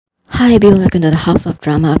Hi everyone, welcome to the House of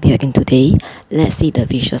Drama. Be again today. Let's see the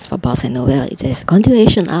visuals for Boss and Noeul. It is a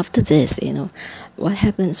continuation after this. What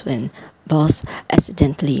happens when Boss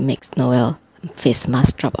accidentally makes Noeul face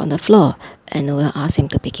mask drop on the floor, and Noeul asks him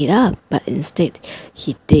to pick it up, but instead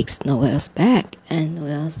he takes Noeul's back, and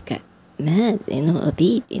Noeul's get mad, a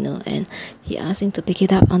bit, and he asks him to pick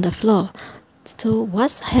it up on the floor. So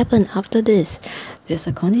what's happened after this? There's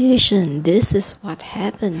a continuation. This is what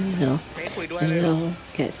happened, Noeul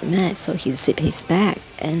gets mad, so he zips his back,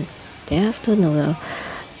 and thereafter Noeul,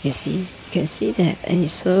 you can see that, and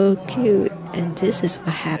it's so cute. And this is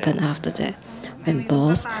what happened after that, when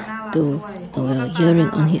Boss do Noeul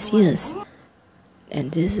earring on his ears.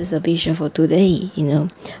 And this is a visual for today,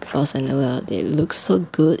 Boss and Noeul, they look so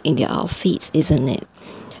good in their outfits, isn't it?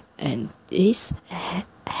 And this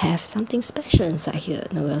have something special inside here.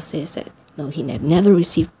 Noeul says that no, he never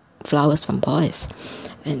received flowers from boys,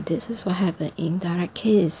 and this is what happened in direct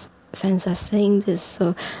case. Fans are saying this,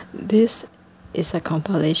 so this is a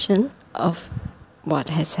compilation of what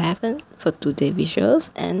has happened for today's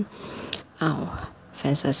visuals, and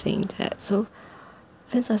fans are saying that. So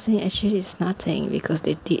fans are saying actually it's nothing because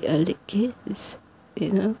they did a lick kiss,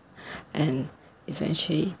 and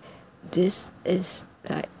eventually this is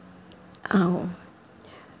like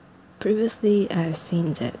previously I've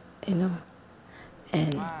seen that,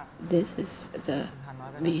 and this is the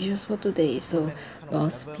visuals for today. So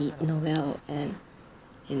Boss feed Noeul and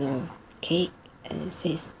cake, and it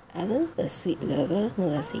says, "Isn't a sweet lover?"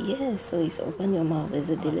 Noeul says, "Yes." So he's open your mouth. Is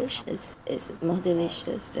it delicious? Is it more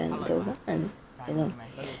delicious than the one? And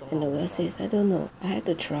Noeul says, "I don't know. I had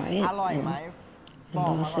to try it." And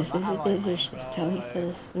Boss says, "Is it delicious? Tell me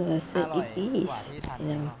first." Noeul said, "It is."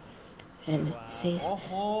 And it says,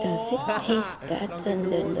 "Does it taste better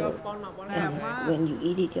than when you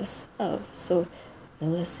eat it yourself?" So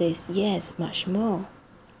Noeul says, "Yes, much more."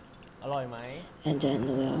 And then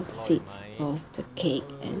Noeul feeds Boss the cake,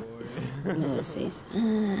 and Noeul says,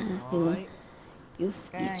 you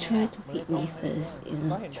try to feed me first,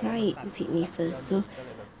 try it, feed me first. So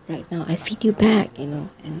right now I feed you back, and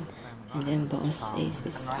then Boss says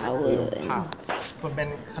it's sour,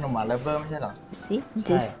 see,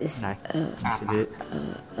 this is a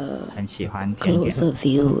closer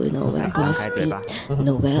view, when Boss feed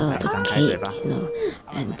Noeul the cake,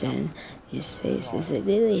 and then he says, "Is it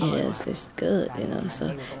delicious? It's good,"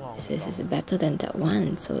 so he says it's better than that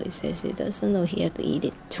one. So he says he doesn't know, he have to eat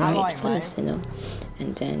it, try it first, and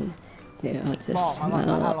then Noeul just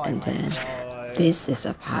smile, and then this is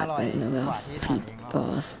a part when Noeul feed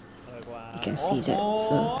Boss. You can see that.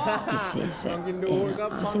 So it says that,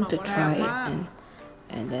 ask him to try it,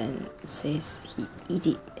 and then it says he eat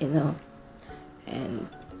it, and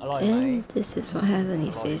then this is what happened.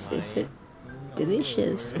 He says, "Is it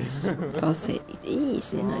delicious?" Boss said, "It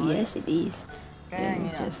is, yes it is." Then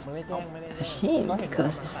just ashamed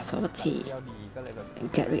because it's salty and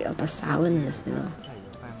get rid of the sourness,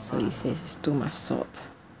 So he says it's too much salt.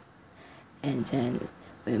 And then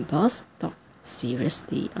when Boss talked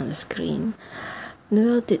seriously on the screen,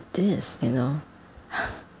 Noeul did this, and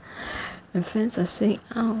fans are saying,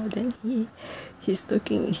 then he's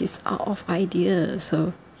out of ideas,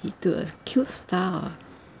 so he do a cute style.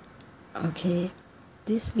 Okay,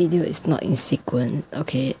 this video is not in sequence.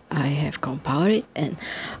 Okay, I have compiled it, and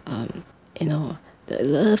the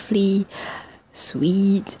lovely,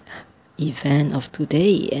 sweet event of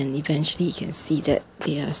today, and eventually you can see that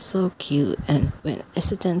they are so cute, and when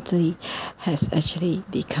accidentally has actually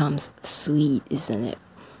becomes sweet, isn't it?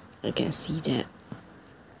 You can see that.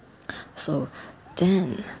 So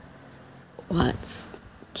then what's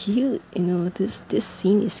cute, this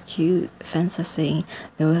scene is cute. Fans are saying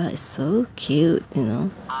Noeul is so cute,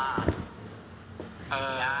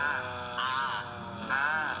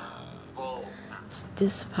 It's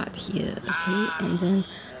this part here, okay, and then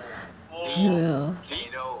Noeul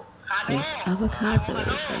says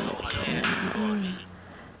avocados, and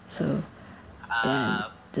so then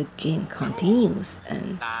the game continues,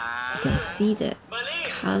 and you can see that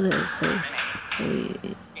color. So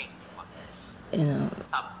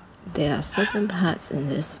there are certain parts in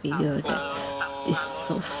this video that is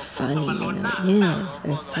so funny, yes,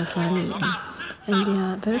 and so funny, and they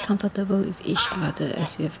are very comfortable with each other,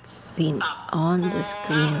 as you have seen on the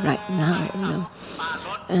screen right now,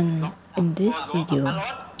 And in this video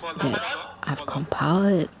that I've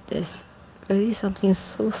compiled, there's really something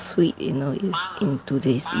so sweet, is in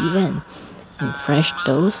today's event in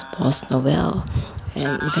FreshDozexBossNoeul,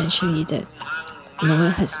 and eventually that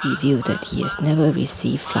Noeul has revealed that he has never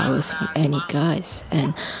received flowers from any guys,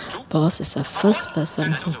 and Boss is the first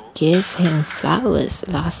person who gave him flowers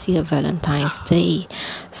last year Valentine's Day.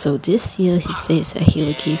 So this year he says that he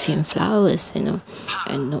will give him flowers, and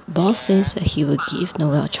Boss says that he will give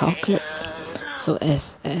Noeul chocolates. So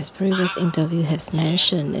as previous interview has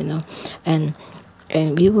mentioned, and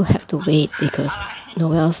we will have to wait because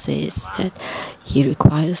Noeul says that he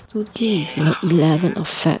requires to give, 11th of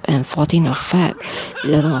Feb and 14th of Feb.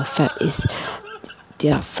 11th of Feb is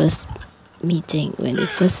their first meeting when they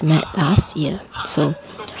first met last year. So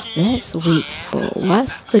let's wait for what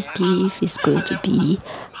the gift is going to be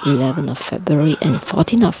 11th of February and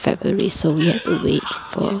 14th of February. So we have to wait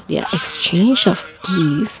for their exchange of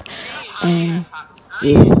gift, and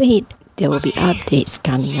we will wait. There will be updates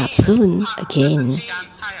coming up soon again.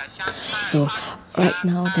 So right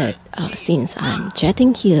now that since I'm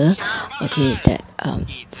chatting here, okay, that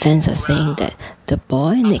fans are saying that the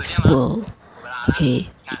boy next world, okay,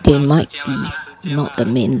 they might be not the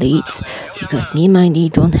main leads because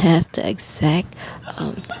memindy don't have the exact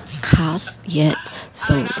cast yet,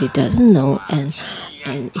 so they doesn't know. And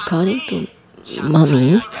according to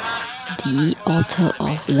mommy, the author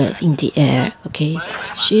of Love in the Air, okay,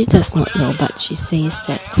 she does not know, but she says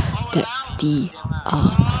that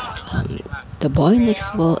the boy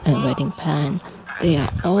next world and wedding plan, they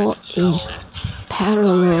are all in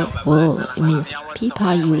parallel world. It means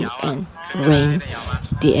PayuRain and Rain,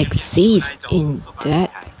 they exist in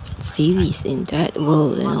that series, in that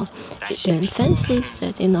world, Then fans says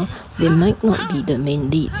that they might not be the main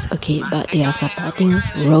leads, okay, but they are supporting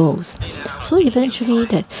roles. So eventually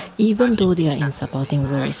that even though they are in supporting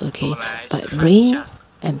roles, okay, but Rain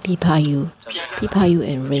and Payu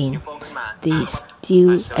and Rain, they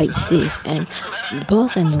still exist, and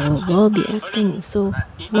Boss and Noeul will be acting. So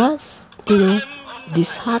what's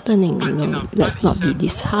disheartening, let's not be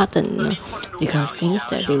disheartened, because since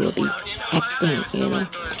that they will be acting,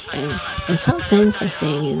 and some fans are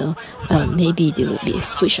saying, maybe there will be a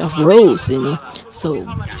switch of roles, so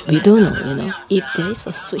we don't know, if there is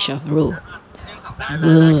a switch of role,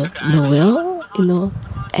 will Noeul,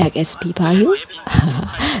 act as Payu?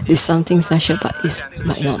 It's something special, but it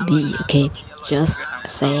might not be, okay, just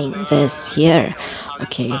saying this here,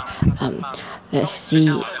 okay. Let's see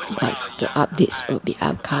what the updates will be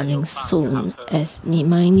upcoming soon, as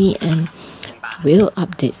memindy and will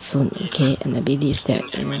update soon, okay. And I believe that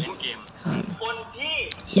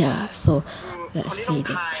yeah, so let's see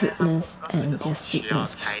the cuteness and the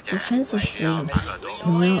sweetness. So fans are saying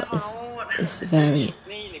Noeul is very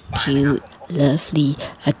cute, lovely,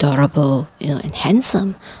 adorable, and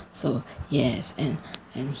handsome. So yes, and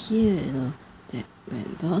here, that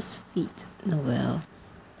when Boss feeds Noeul,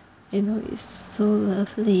 it's so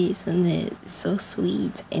lovely, isn't it? It's so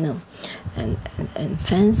sweet, and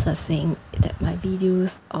fans are saying that my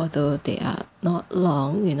videos, although they are not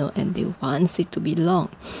long, and they want it to be long,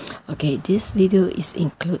 okay, this video is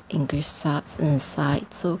include English subs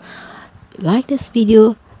inside. So like this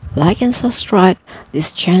video, like and subscribe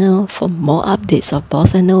this channel for more updates of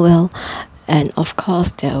Boss and Noeul, and of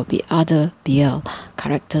course there will be other BL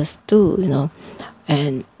characters too,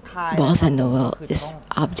 and Boss and Noeul is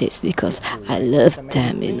updates because I love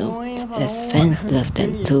them, as fans love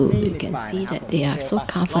them too. You can see that they are so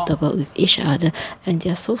comfortable with each other and they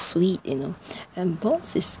are so sweet, and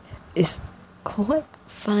Boss is quite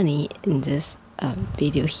funny in this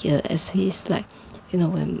video here, as he's like,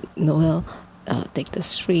 when Noeul take the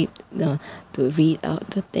script, to read out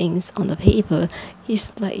the things on the paper,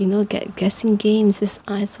 he's like, guessing games, his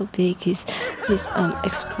eyes so big, his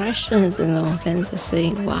expressions, fans are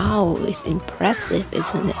saying, wow, it's impressive,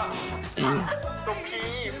 isn't it?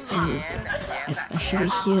 And especially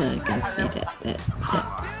here, you can see that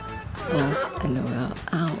Boss and Noeul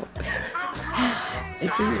out.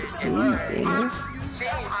 Isn't it sweet,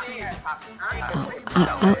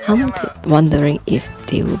 I'm wondering if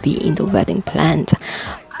they will be in the wedding plan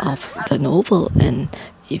of the novel, and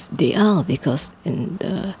if they are, because in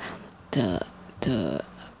the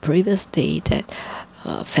previous day that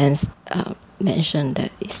fans mentioned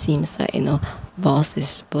that it seems like Boss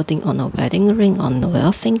is putting on a wedding ring on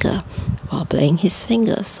Noeul's finger while playing his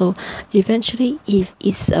finger. So eventually, if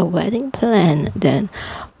it's a wedding plan, then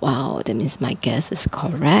wow, that means my guess is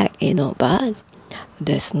correct, but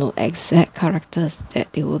there's no exact characters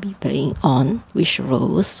that they will be playing on which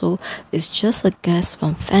roles, so it's just a guess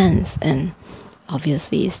from fans, and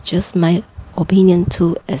obviously it's just my opinion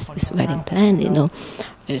too, as it's wedding plan,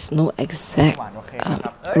 there's no exact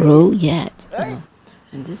role yet,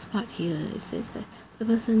 and this part here, it says that the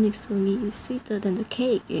person next to me is sweeter than the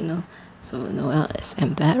cake, so Noeul is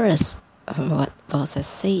embarrassed what Boss has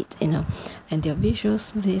said, and their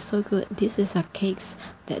visuals, they're so good. This is a cakes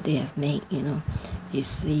that they have made, you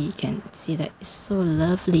can see that it's so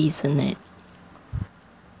lovely, isn't it?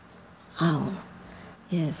 Wow.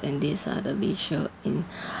 Yes, and these are the visual in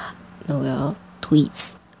Noeul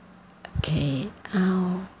tweets. Okay,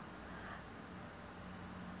 ow.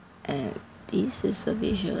 And this is the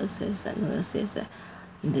visual says that Noeul says that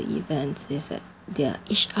in the event is that they are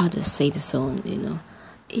each other's safe zone,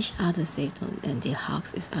 each other's safe zone, and they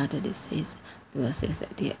hugs each other. Noeul says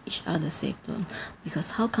that they are each other's safe zone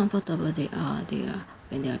because how comfortable they are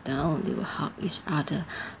when they are down, they will hug each other,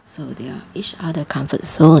 so they are each other comfort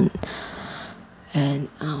zone. And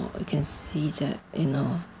you can see that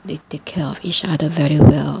they take care of each other very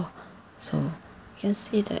well. So you can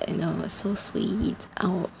see that it's so sweet.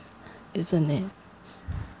 Isn't it?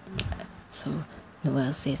 So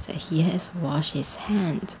Noeul says that he has washed his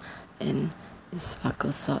hands and it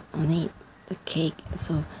sparkles salt on it. The cake,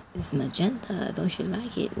 so it's magenta. Don't you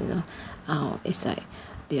like it? It's like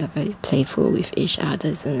they are very playful with each other,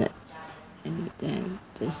 isn't it? And then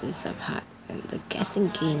this is a part and the guessing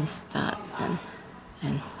game starts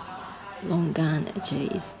and Longan actually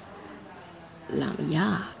is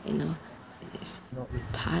Lamya, it's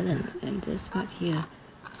Thailand, and this part here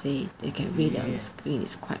say they can read it on the screen.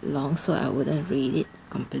 It's quite long, so I wouldn't read it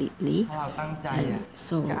completely. And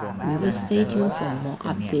so we will stay tuned for more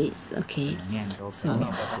updates. Okay, so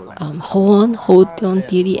hold on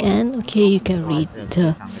till the end. Okay, you can read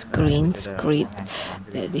the screen script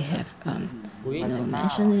that they have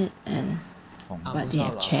mentioned it and but they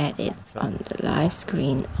have shared it on the live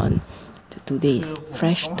screen on today's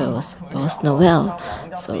FreshDozexBossNoeul.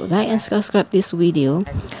 So like and subscribe this video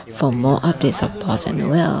for more updates of Boss and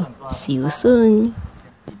Noeul. See you soon.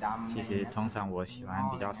 其实通常我喜欢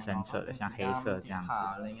比较深色的，像黑色这样子，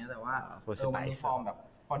或是白色。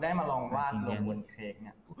今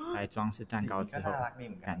天来装饰蛋糕之后，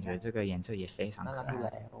感觉这个颜色也非常可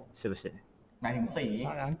爱，是不是？当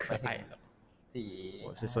然可爱了。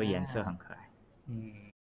我是说颜色很可爱。